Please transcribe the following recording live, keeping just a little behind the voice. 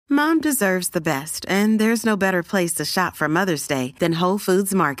Mom deserves the best, and there's no better place to shop for Mother's Day than Whole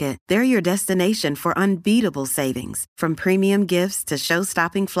Foods Market. They're your destination for unbeatable savings, from premium gifts to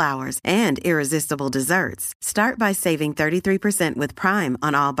show-stopping flowers and irresistible desserts. Start by saving 33% with Prime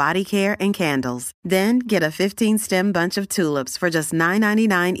on all body care and candles. Then get a 15-stem bunch of tulips for just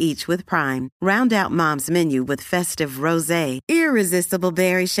 $9.99 each with Prime. Round out Mom's menu with festive rosé, irresistible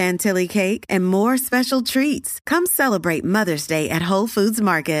berry chantilly cake, and more special treats. Come celebrate Mother's Day at Whole Foods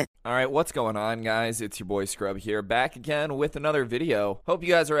Market. All right, what's going on, guys? It's your boy Scrub here, back again with another video. Hope you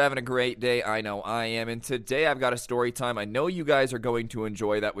guys are having a great day. I know I am, and today I've got a story time I know you guys are going to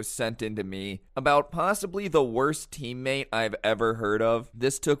enjoy that was sent in to me about possibly the worst teammate I've ever heard of.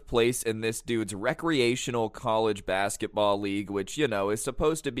 This took place in this dude's recreational college basketball league, which, you know, is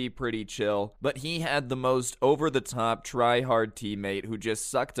supposed to be pretty chill, but he had the most over-the-top, try-hard teammate who just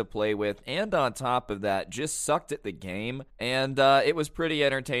sucked to play with, and on top of that, just sucked at the game, and it was pretty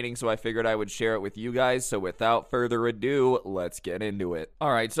entertaining, so I figured I would share it with you guys. So without further ado, let's get into it.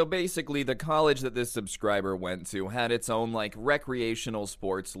 Alright, so basically the college that this subscriber went to had its own like recreational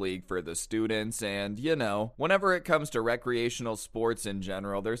sports league for the students, and you know, whenever it comes to recreational sports in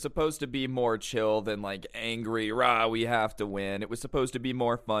general, they're supposed to be more chill than like angry, rah, we have to win. It was supposed to be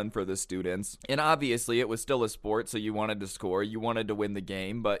more fun for the students, and obviously it was still a sport, so you wanted to score, you wanted to win the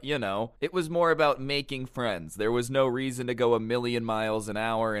game, but you know, it was more about making friends. There was no reason to go a million miles an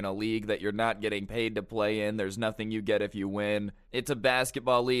hour in a league that you're not getting paid to play in. There's nothing you get if you win. It's a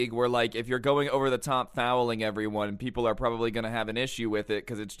basketball league where, like, if you're going over the top fouling everyone, people are probably going to have an issue with it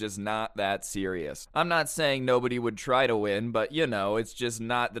because it's just not that serious. I'm not saying nobody would try to win, but, you know, it's just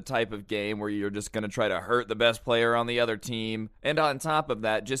not the type of game where you're just going to try to hurt the best player on the other team. And on top of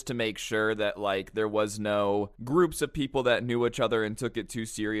that, just to make sure that, like, there was no groups of people that knew each other and took it too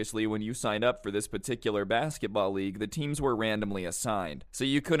seriously, when you signed up for this particular basketball league, the teams were randomly assigned. So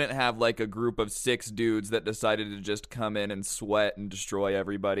you couldn't have, like, a group of 6 dudes that decided to just come in and sweat and destroy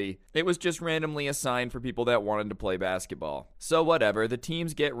everybody. It was just randomly assigned for people that wanted to play basketball. So whatever, the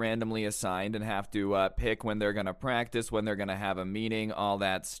teams get randomly assigned and have to pick when they're going to practice, when they're going to have a meeting, all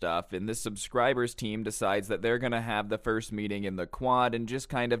that stuff. And this subscriber's team decides that they're going to have the first meeting in the quad and just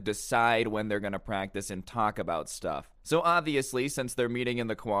kind of decide when they're going to practice and talk about stuff. So obviously, since they're meeting in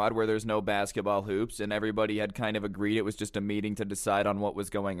the quad where there's no basketball hoops and everybody had kind of agreed it was just a meeting to decide on what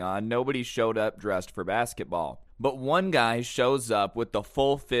was going on, nobody showed up dressed for basketball. But one guy shows up with the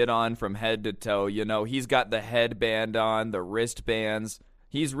full fit on from head to toe. You know, he's got the headband on, the wristbands.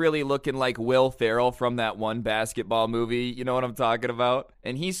 He's really looking like Will Ferrell from that one basketball movie, you know what I'm talking about?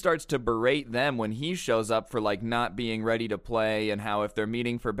 And he starts to berate them when he shows up for like not being ready to play, and how if they're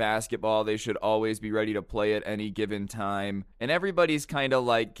meeting for basketball, they should always be ready to play at any given time. And everybody's kind of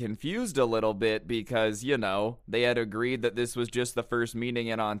like confused a little bit because, you know, they had agreed that this was just the first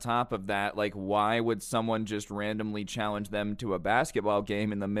meeting, and on top of that, like, why would someone just randomly challenge them to a basketball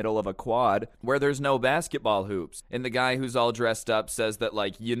game in the middle of a quad where there's no basketball hoops? And the guy who's all dressed up says that,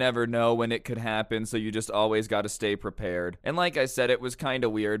 like, you never know when it could happen, so you just always got to stay prepared. And like I said, it was kind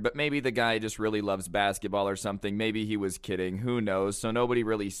of weird, but maybe the guy just really loves basketball or something. Maybe he was kidding, who knows? So nobody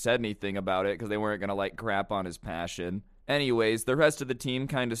really said anything about it because they weren't going to like crap on his passion. Anyways, the rest of the team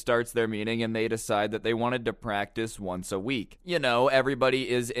kind of starts their meeting and they decide that they wanted to practice once a week. You know, everybody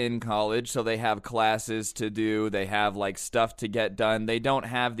is in college, so they have classes to do, they have like stuff to get done. They don't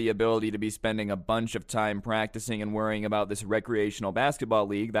have the ability to be spending a bunch of time practicing and worrying about this recreational basketball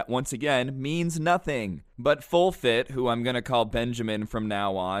league that, once again, means nothing. But Full Fit, who I'm going to call Benjamin from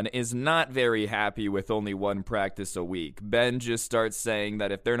now on, is not very happy with only one practice a week. Ben just starts saying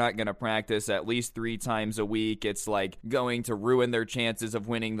that if they're not going to practice at least 3 times a week, it's like going to ruin their chances of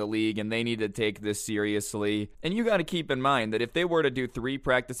winning the league, and they need to take this seriously. And you got to keep in mind that if they were to do 3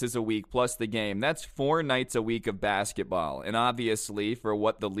 practices a week plus the game, that's 4 nights a week of basketball. And obviously, for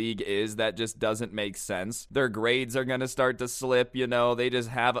what the league is, that just doesn't make sense. Their grades are going to start to slip, you know, they just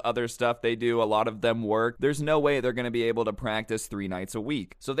have other stuff they do. A lot of them work. There's no way they're going to be able to practice 3 nights a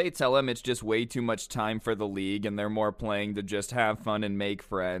week. So they tell him it's just way too much time for the league, and they're more playing to just have fun and make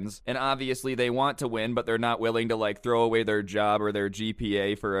friends. And obviously they want to win, but they're not willing to like throw away their job or their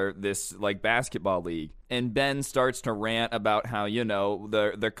GPA for this like basketball league. And Ben starts to rant about how, you know,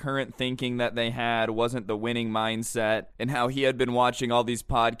 the current thinking that they had wasn't the winning mindset, and how he had been watching all these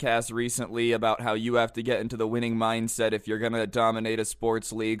podcasts recently about how you have to get into the winning mindset if you're going to dominate a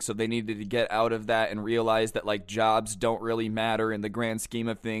sports league, so they needed to get out of that and realize that, like, jobs don't really matter in the grand scheme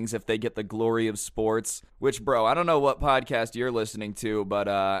of things if they get the glory of sports. Which, bro, I don't know what podcast you're listening to, but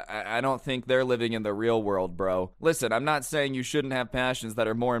I don't think they're living in the real world, bro. Listen, I'm not saying you shouldn't have passions that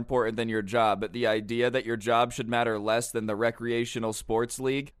are more important than your job, but the idea that that your job should matter less than the recreational sports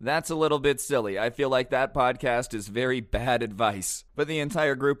league, that's a little bit silly. I feel like that podcast is very bad advice. But the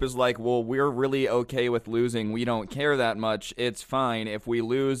entire group is like, well, we're really okay with losing. We don't care that much. It's fine. If we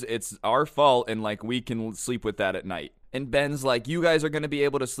lose, it's our fault, and like we can sleep with that at night. And Ben's like, you guys are going to be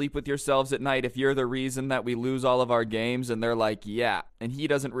able to sleep with yourselves at night if you're the reason that we lose all of our games? And they're like, yeah. And he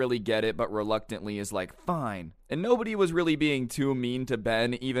doesn't really get it, but reluctantly is like, fine. And nobody was really being too mean to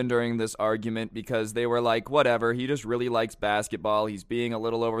Ben, even during this argument, because they were like, whatever, he just really likes basketball. He's being a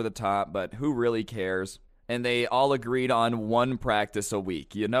little over the top, but who really cares? And they all agreed on one practice a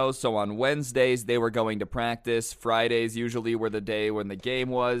week, you know? So on Wednesdays, they were going to practice. Fridays usually were the day when the game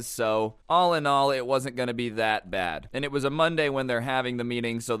was. So all in all, it wasn't going to be that bad. And it was a Monday when they're having the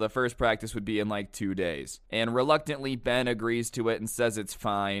meeting, so the first practice would be in like 2 days. And reluctantly, Ben agrees to it and says it's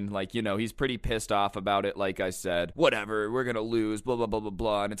fine. Like, you know, he's pretty pissed off about it, like I said. Whatever, we're going to lose, blah, blah, blah, blah,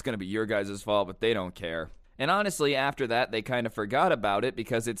 blah. And it's going to be your guys' fault, but they don't care. And honestly, after that, they kind of forgot about it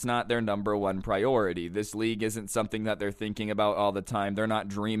because it's not their number one priority. This league isn't something that they're thinking about all the time. They're not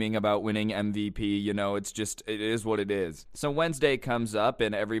dreaming about winning MVP, you know, it is what it is. So Wednesday comes up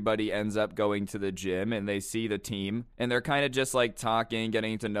and everybody ends up going to the gym and they see the team and they're kind of just like talking,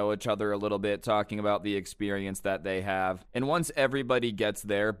 getting to know each other a little bit, talking about the experience that they have. And once everybody gets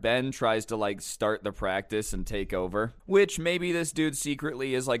there, Ben tries to like start the practice and take over, which maybe this dude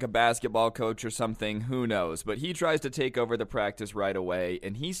secretly is like a basketball coach or something, who knows? But he tries to take over the practice right away,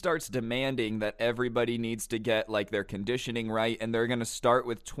 and he starts demanding that everybody needs to get like their conditioning right, and they're going to start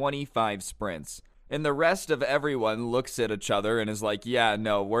with 25 sprints. And the rest of everyone looks at each other and is like, yeah,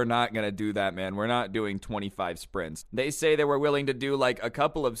 no, we're not going to do that, man. We're not doing 25 sprints. They say they were willing to do like a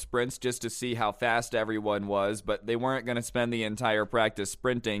couple of sprints just to see how fast everyone was, but they weren't going to spend the entire practice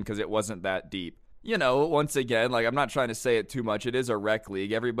sprinting because it wasn't that deep. You know, once again, like, I'm not trying to say it too much. It is a rec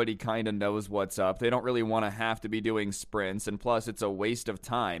league. Everybody kind of knows what's up. They don't really want to have to be doing sprints, and plus, it's a waste of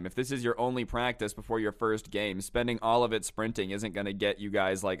time. If this is your only practice before your first game, spending all of it sprinting isn't going to get you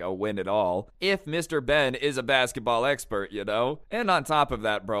guys, like, a win at all. If Mr. Ben is a basketball expert, you know? And on top of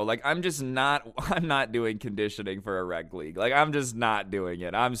that, bro, like, I'm not doing conditioning for a rec league. Like, I'm just not doing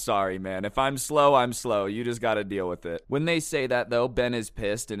it. I'm sorry, man. If I'm slow, I'm slow. You just got to deal with it. When they say that, though, Ben is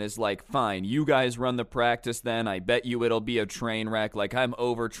pissed and is like, fine, you guys run the practice then. I bet you it'll be a train wreck. Like, I'm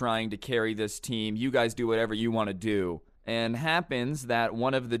over trying to carry this team. You guys do whatever you want to do. And happens that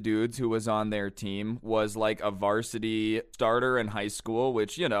one of the dudes who was on their team was like a varsity starter in high school,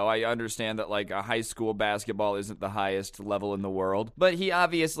 which, you know, I understand that like a high school basketball isn't the highest level in the world, but he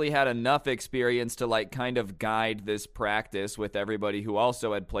obviously had enough experience to like kind of guide this practice with everybody who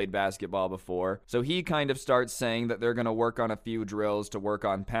also had played basketball before. So he kind of starts saying that they're going to work on a few drills to work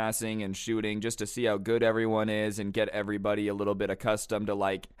on passing and shooting just to see how good everyone is and get everybody a little bit accustomed to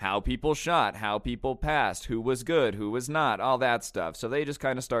like how people shot, how people passed, who was good, who was not, all that stuff. So they just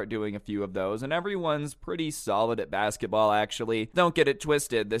kind of start doing a few of those, and everyone's pretty solid at basketball, actually. Don't get it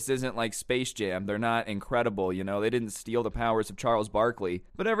twisted. This isn't like Space Jam. They're not incredible, you know? They didn't steal the powers of Charles Barkley.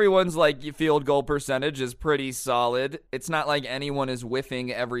 But everyone's like field goal percentage is pretty solid. It's not like anyone is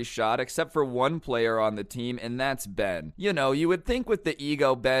whiffing every shot except for one player on the team, and that's Ben. You know, you would think with the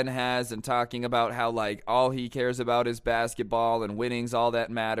ego Ben has and talking about how like all he cares about is basketball and winning's all that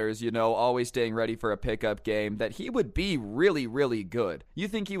matters, you know, always staying ready for a pickup game, that he would be really, really good. You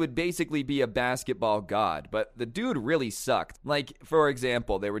think he would basically be a basketball god, but the dude really sucked. Like, for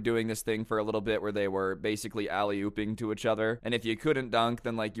example, they were doing this thing for a little bit where they were basically alley-ooping to each other, and if you couldn't dunk,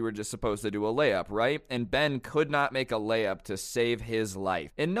 then like you were just supposed to do a layup, right? And Ben could not make a layup to save his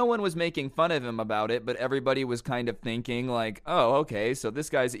life. And no one was making fun of him about it, but everybody was kind of thinking like, oh, okay, so this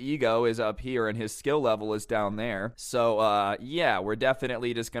guy's ego is up here and his skill level is down there. So, yeah, we're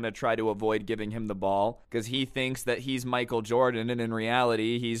definitely just gonna try to avoid giving him the ball, because he thinks that he's Michael Jordan, and in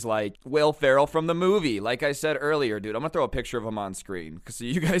reality, he's like Will Ferrell from the movie. Like I said earlier, dude, I'm gonna throw a picture of him on screen so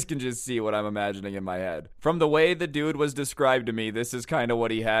you guys can just see what I'm imagining in my head. From the way the dude was described to me, this is kind of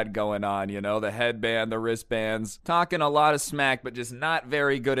what he had going on, you know, the headband, the wristbands, talking a lot of smack, but just not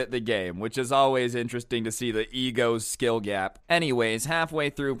very good at the game, which is always interesting to see the ego's skill gap. Anyways, halfway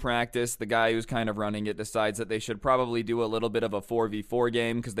through practice, the guy who's kind of running it decides that they should probably do a little bit of a 4v4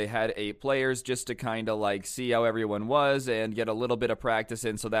 game, because they had 8 players, just to kind of like see how everyone everyone was and get a little bit of practice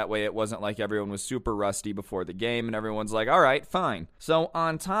in so that way it wasn't like everyone was super rusty before the game and everyone's like, all right, fine. So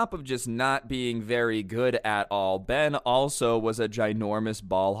on top of just not being very good at all, Ben also was a ginormous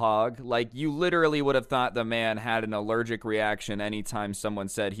ball hog. Like, you literally would have thought the man had an allergic reaction anytime someone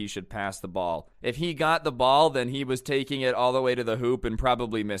said he should pass the ball. If he got the ball, then he was taking it all the way to the hoop and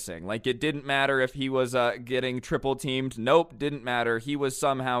probably missing. Like, it didn't matter if he was getting triple teamed. Nope, didn't matter. He was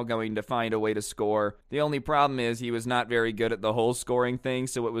somehow going to find a way to score. The only problem is he was not very good at the whole scoring thing,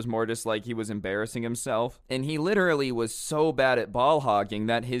 so it was more just like he was embarrassing himself. And he literally was so bad at ball hogging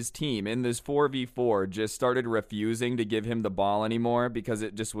that his team in this 4v4 just started refusing to give him the ball anymore because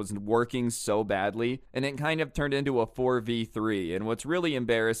it just was working so badly. And it kind of turned into a 4v3. And what's really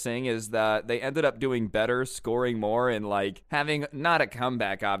embarrassing is that they ended up doing better, scoring more, and like having not a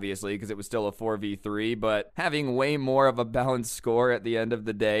comeback, obviously, because it was still a 4v3, but having way more of a balanced score at the end of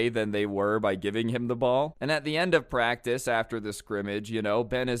the day than they were by giving him the ball. And at the end of practice, after the scrimmage, you know,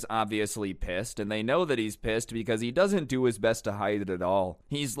 Ben is obviously pissed, and they know that he's pissed because he doesn't do his best to hide it at all.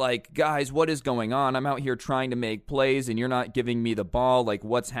 He's like, guys, what is going on? I'm out here trying to make plays, and you're not giving me the ball. Like,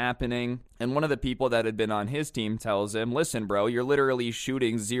 what's happening? And one of the people that had been on his team tells him, listen, bro, you're literally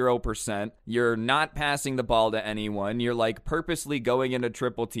shooting 0%. You're not passing the ball to anyone. You're like purposely going into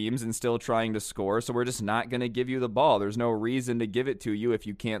triple teams and still trying to score. So we're just not going to give you the ball. There's no reason to give it to you if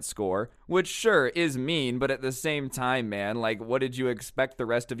you can't score, which sure is mean. But at the same time, man, like, what did you expect the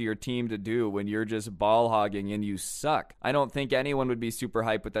rest of your team to do when you're just ball hogging and you suck? I don't think anyone would be super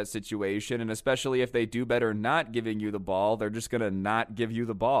hyped with that situation. And especially if they do better not giving you the ball, they're just going to not give you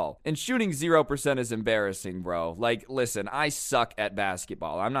the ball. And shooting 0% is embarrassing, bro. Like, listen, I suck at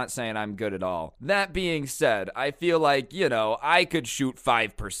basketball. I'm not saying I'm good at all. That being said, I feel like, you know, I could shoot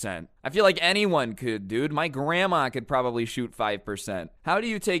 5%. I feel like anyone could, dude. My grandma could probably shoot 5%. How do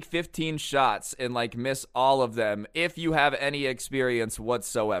you take 15 shots and, like, miss all of them if you have any experience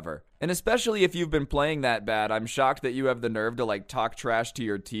whatsoever? And especially if you've been playing that bad, I'm shocked that you have the nerve to, like, talk trash to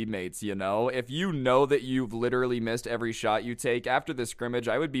your teammates, you know? If you know that you've literally missed every shot you take, after the scrimmage,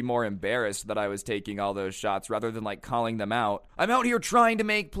 I would be more embarrassed that I was taking all those shots rather than, like, calling them out. I'm out here trying to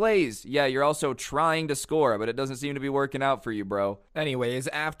make plays. Yeah, you're also trying to score, but it doesn't seem to be working out for you, bro. Anyways,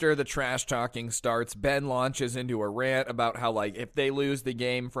 after the trash talking starts, Ben launches into a rant about how, like, if they lose the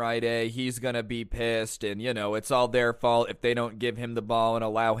game Friday, he's gonna be pissed, and, you know, it's all their fault if they don't give him the ball and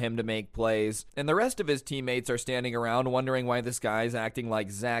allow him to make plays. And the rest of his teammates are standing around wondering why this guy's acting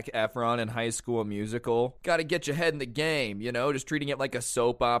like Zac Efron in High School Musical. Gotta get your head in the game, you know, just treating it like a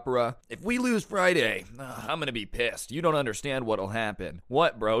soap opera. If we lose Friday, I'm gonna be pissed. You don't understand what'll happen.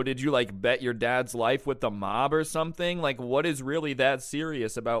 What, bro? Did you, like, bet your dad's life with the mob or something? Like, what is really that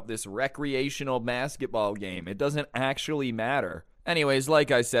serious about this recreational basketball game? It doesn't actually matter. Anyways,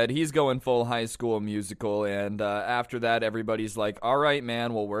 like I said, he's going full High School Musical, and after that, everybody's like, all right,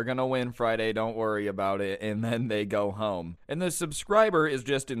 man, well, we're gonna win Friday, don't worry about it, and then they go home. And the subscriber is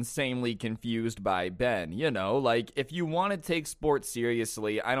just insanely confused by Ben, you know, like, if you want to take sports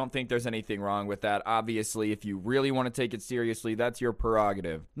seriously, I don't think there's anything wrong with that. Obviously, if you really want to take it seriously, that's your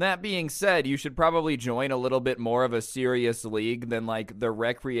prerogative. That being said, you should probably join a little bit more of a serious league than, like, the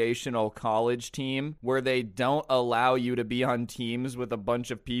recreational college team, where they don't allow you to be on teams with a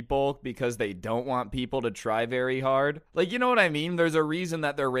bunch of people because they don't want people to try very hard. Like, you know what I mean? There's a reason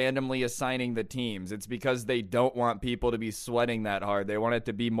that they're randomly assigning the teams. It's because they don't want people to be sweating that hard. They want it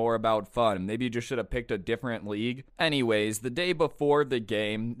to be more about fun. Maybe you just should have picked a different league. Anyways, the day before the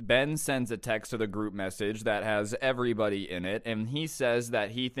game, Ben sends a text to the group message that has everybody in it, and he says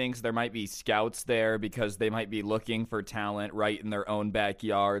that he thinks there might be scouts there because they might be looking for talent right in their own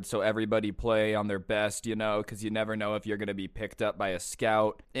backyard, so everybody play on their best, you know, because you never know if you're going to be picked up by a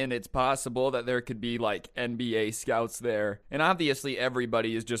scout, and it's possible that there could be, like, NBA scouts there. And obviously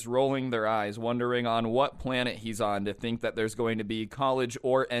everybody is just rolling their eyes, wondering on what planet he's on to think that there's going to be college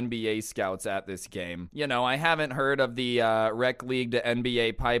or NBA scouts at this game. You know, I haven't heard of the rec league to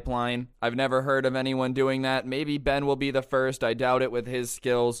NBA pipeline. I've never heard of anyone doing that. Maybe Ben will be the first. I doubt it with his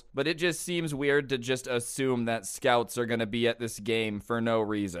skills, but it just seems weird to just assume that scouts are going to be at this game for no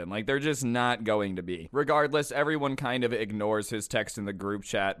reason. Like, they're just not going to be. Regardless, everyone kind of ignores his text in the group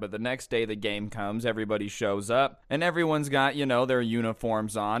chat, but the next day the game comes, everybody shows up, and everyone's got, you know, their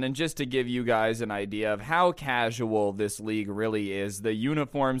uniforms on. And just to give you guys an idea of how casual this league really is, the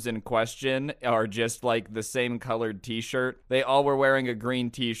uniforms in question are just like the same colored t-shirt. They all were wearing a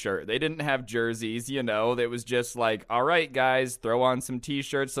green t-shirt. They didn't have jerseys, you know. It was just like, all right, guys, throw on some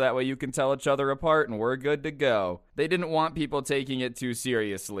t-shirts so that way you can tell each other apart and we're good to go. They didn't want people taking it too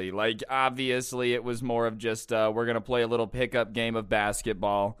seriously. Like, obviously, it was more of just, we're going to play a little pickup pickup game of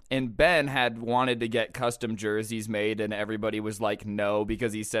basketball. And Ben had wanted to get custom jerseys made, and everybody was like, no,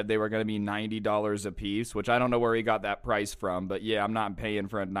 because he said they were going to be $90 a piece, which I don't know where he got that price from. But yeah, I'm not paying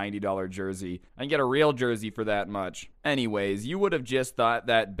for a $90 jersey. I can get a real jersey for that much. Anyways, you would have just thought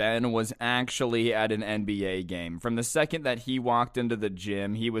that Ben was actually at an NBA game. From the second that he walked into the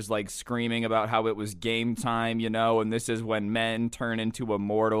gym, he was like screaming about how it was game time, you know, and this is when men turn into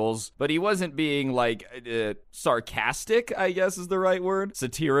immortals. But he wasn't being like sarcastic, I guess is the right word.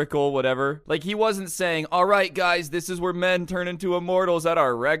 Satirical, whatever. Like he wasn't saying, all right, guys, this is where men turn into immortals at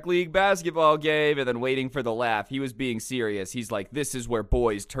our rec league basketball game, and then waiting for the laugh. He was being serious. He's like, this is where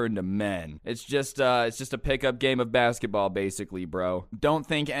boys turn to men. It's just a pickup game of basketball, basically, bro. Don't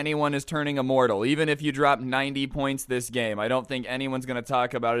think anyone is turning immortal. Even if you drop 90 points this game, I don't think anyone's going to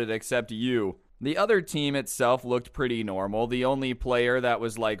talk about it except you. The other team itself looked pretty normal. The only player that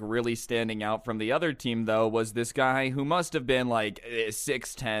was like really standing out from the other team, though, was this guy who must have been like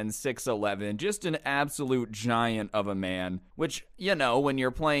 6'10", 6'11", just an absolute giant of a man, which, you know, when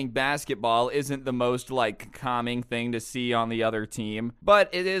you're playing basketball isn't the most like calming thing to see on the other team, but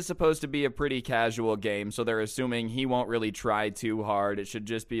it is supposed to be a pretty casual game, so they're assuming he won't really try too hard. It should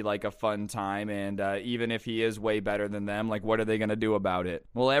just be like a fun time, and even if he is way better than them, like what are they going to do about it?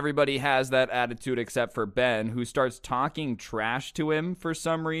 Well, everybody has that attitude except for Ben, who starts talking trash to him for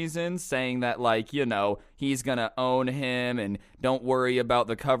some reason, saying that, like, you know, he's gonna own him and don't worry about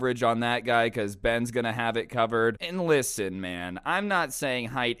the coverage on that guy because Ben's gonna have it covered. And listen, man, I'm not saying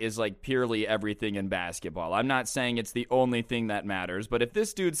height is like purely everything in basketball. I'm not saying it's the only thing that matters, but if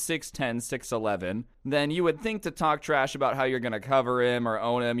this dude's 6'10", 6'11", then you would think to talk trash about how you're gonna cover him or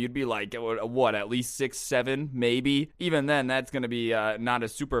own him, you'd be like, what, at least 6'7", maybe? Even then, that's gonna be not a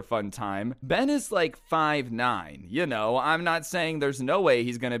super fun time. Ben is like 5'9", you know, I'm not saying there's no way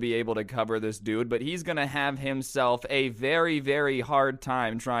he's gonna be able to cover this dude, but he's gonna have himself a very, very hard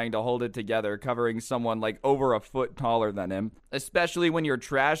time trying to hold it together, covering someone like over a foot taller than him, especially when you're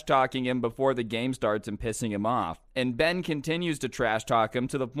trash talking him before the game starts and pissing him off. And Ben continues to trash talk him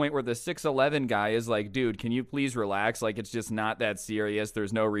to the point where the 6'11" guy is like, dude, can you please relax? Like, it's just not that serious.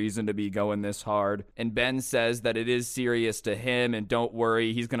 There's no reason to be going this hard. And Ben says that it is serious to him, and don't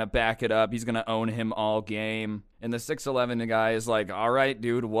worry, he's gonna back it up. He's gonna own him all game. And the 6'11" guy is like, all right,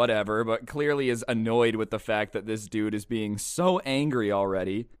 dude, whatever, but clearly is annoyed with the fact that this dude is being so angry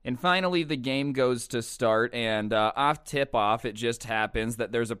already. And finally, the game goes to start, and off tip-off, it just happens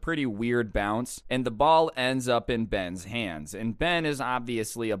that there's a pretty weird bounce, and the ball ends up in Ben's hands. And Ben is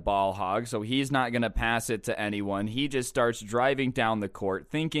obviously a ball hog, so he's not going to pass it to anyone. He just starts driving down the court,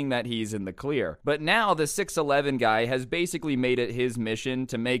 thinking that he's in the clear. But now the 6'11" guy has basically made it his mission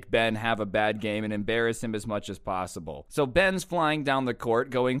to make Ben have a bad game and embarrass him as much as possible. So Ben's flying down the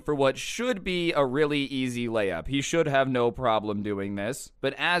court, going for what should be a really easy layup. He should have no problem doing this.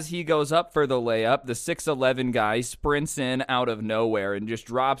 But as he goes up for the layup, the 6'11" guy sprints in out of nowhere and just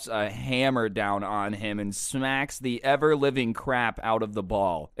drops a hammer down on him and smacks the ever-living crap out of the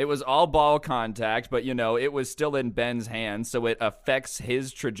ball. It was all ball contact, but you know, it was still in Ben's hand, so it affects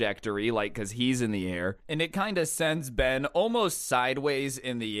his trajectory, like, because he's in the air. And it kind of sends Ben almost sideways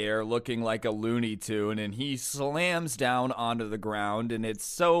in the air, looking like a Looney Tune, and he slams down onto the ground, and it's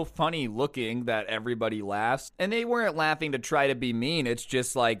so funny looking that everybody laughs. And they weren't laughing to try to be mean, it's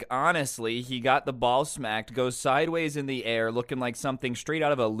just like, honestly, he got the ball smacked, goes sideways in the air, looking like something straight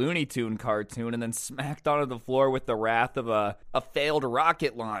out of a Looney Tune cartoon, and then smacked onto the floor with the wrath of a failed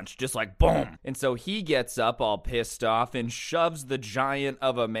rocket launch, just like boom. And so he gets up all pissed off and shoves the giant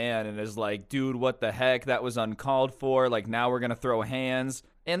of a man and is like, dude, what the heck, that was uncalled for, like now we're gonna throw hands.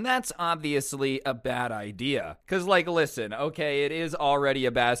 And that's obviously a bad idea. Because, like, listen, okay, it is already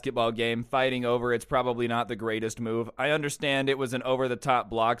a basketball game. Fighting over it's probably not the greatest move. I understand it was an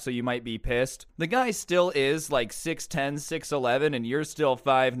over-the-top block, so you might be pissed. The guy still is, like, 6'10", 6'11", and you're still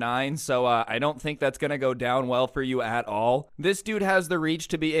 5'9", so I don't think that's gonna go down well for you at all. This dude has the reach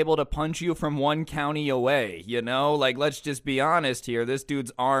to be able to punch you from one county away, you know? Like, let's just be honest here. This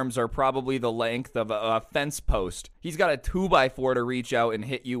dude's arms are probably the length of a fence post. He's got a 2x4 to reach out and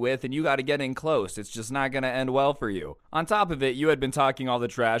hit you with, and you got to get in close. It's just not going to end well for you. On top of it, you had been talking all the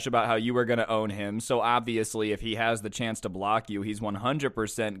trash about how you were going to own him, so obviously if he has the chance to block you, he's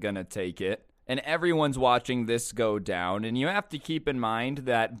 100% going to take it. and everyone's watching this go down. And you have to keep in mind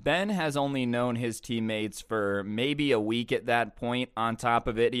that Ben has only known his teammates for maybe a week at that point. On top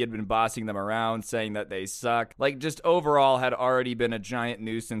of it, he had been bossing them around, saying that they suck. Like, just overall had already been a giant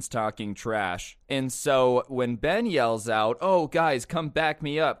nuisance talking trash. And so when Ben yells out, "Oh, guys, come back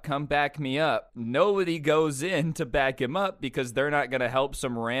me up, come back me up," nobody goes in to back him up because they're not going to help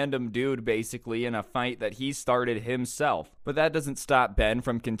some random dude basically in a fight that he started himself. But that doesn't stop Ben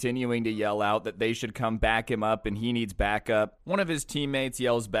from continuing to yell out that they should come back him up and he needs backup. One of his teammates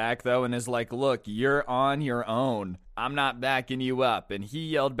yells back though and is like, "Look, you're on your own. I'm not backing you up." And he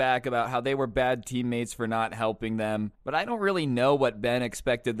yelled back about how they were bad teammates for not helping them. But I don't really know what Ben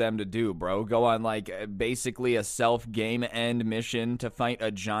expected them to do, bro. Go on like basically a self-game end mission to fight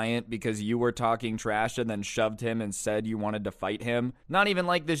a giant because you were talking trash and then shoved him and said you wanted to fight him. Not even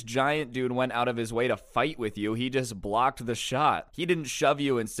like this giant dude went out of his way to fight with you. He just blocked the shot. He didn't shove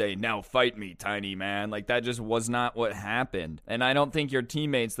you and say, "Now fight me, tiny man." Like, that just was not what happened. And I don't think your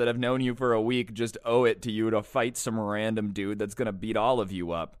teammates that have known you for a week just owe it to you to fight some random dude that's gonna beat all of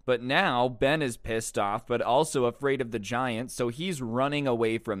you up. But now Ben is pissed off but also afraid of the giant, so he's running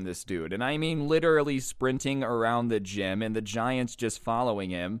away from this dude. And I mean literally sprinting around the gym, and the giant's just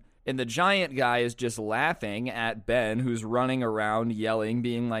following him. And the giant guy is just laughing at Ben, who's running around yelling,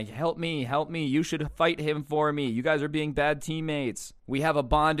 being like, help me, you should fight him for me. You guys are being bad teammates. We have a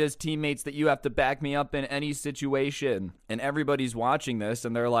bond as teammates that you have to back me up in any situation." And everybody's watching this,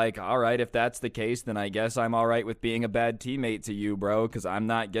 and they're like, all right, if that's the case, then I guess I'm all right with being a bad teammate to you, bro, because I'm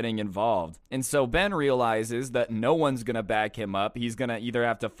not getting involved. And so Ben realizes that no one's going to back him up. He's going to either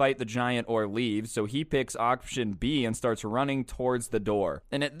have to fight the giant or leave, so he picks option B and starts running towards the door.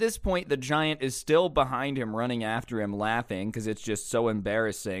 And at this point, the giant is still behind him, running after him, laughing, because it's just so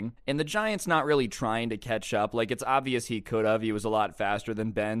embarrassing. And the giant's not really trying to catch up. Like, it's obvious he could have. He was a lot faster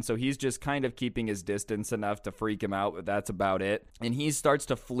than Ben, so he's just kind of keeping his distance enough to freak him out, but that's about it. And he starts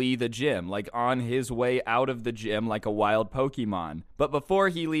to flee the gym, like on his way out of the gym like a wild Pokemon. But before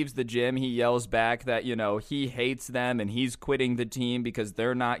he leaves the gym, he yells back that, you know, he hates them and he's quitting the team because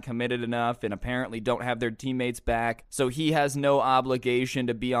they're not committed enough and apparently don't have their teammates back. So he has no obligation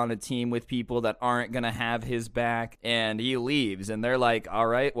to be on a team with people that aren't gonna have his back. And he leaves, and they're like, all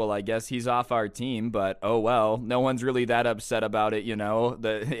right, well, I guess he's off our team, but oh well. No one's really that upset about it, you know,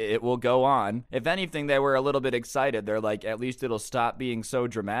 it will go on. If anything, they were a little bit excited. They're like, at least it'll stop being so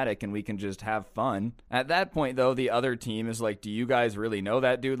dramatic and we can just have fun. At that point, though, the other team is like, do you guys really know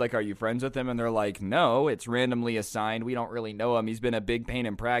that dude? Like, are you friends with him? And they're like, no, it's randomly assigned. We don't really know him. He's been a big pain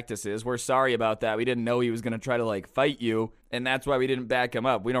in practices. We're sorry about that. We didn't know he was going to try to, like, fight you. And that's why we didn't back him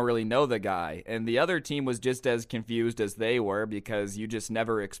up. We don't really know the guy. And the other team was just as confused as they were, because you just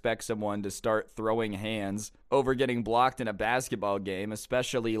never expect someone to start throwing hands over getting blocked in a basketball game,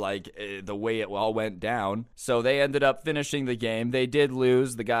 especially like the way it all went down. So they ended up finishing the game. They did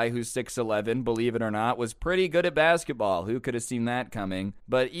lose. The guy who's 6'11", believe it or not, was pretty good at basketball. Who could have seen that coming?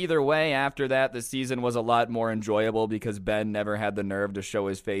 But either way, after that, the season was a lot more enjoyable because Ben never had the nerve to show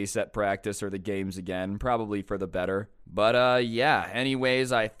his face at practice or the games again, probably for the better. But yeah,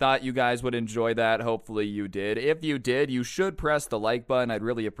 anyways, I thought you guys would enjoy that. Hopefully you did. If you did, you should press the like button. I'd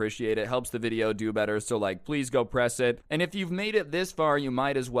really appreciate it. Helps the video do better, so like, please go press it. And if you've made it this far, you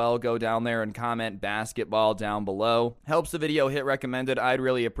might as well go down there and comment basketball down below. Helps the video hit recommended. I'd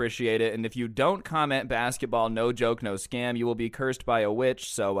really appreciate it. And if you don't comment basketball, no joke, no scam, you will be cursed by a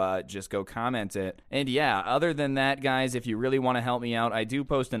witch, so just go comment it. And yeah, other than that, guys, if you really want to help me out, I do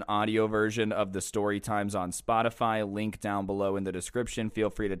post an audio version of the story times on Spotify. Link down below in the description. Feel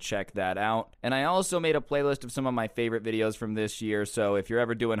free to check that out. And I also made a playlist of some of my favorite videos from this year, so if you're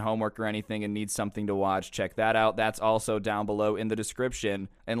ever doing homework or anything and need something to watch, check that out. That's also down below in the description.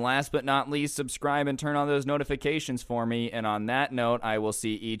 And last but not least, subscribe and turn on those notifications for me. And on that note, I will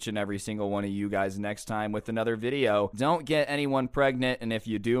see each and every single one of you guys next time with another video. Don't get anyone pregnant, and if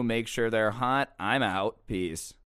you do, make sure they're hot. I'm out. Peace.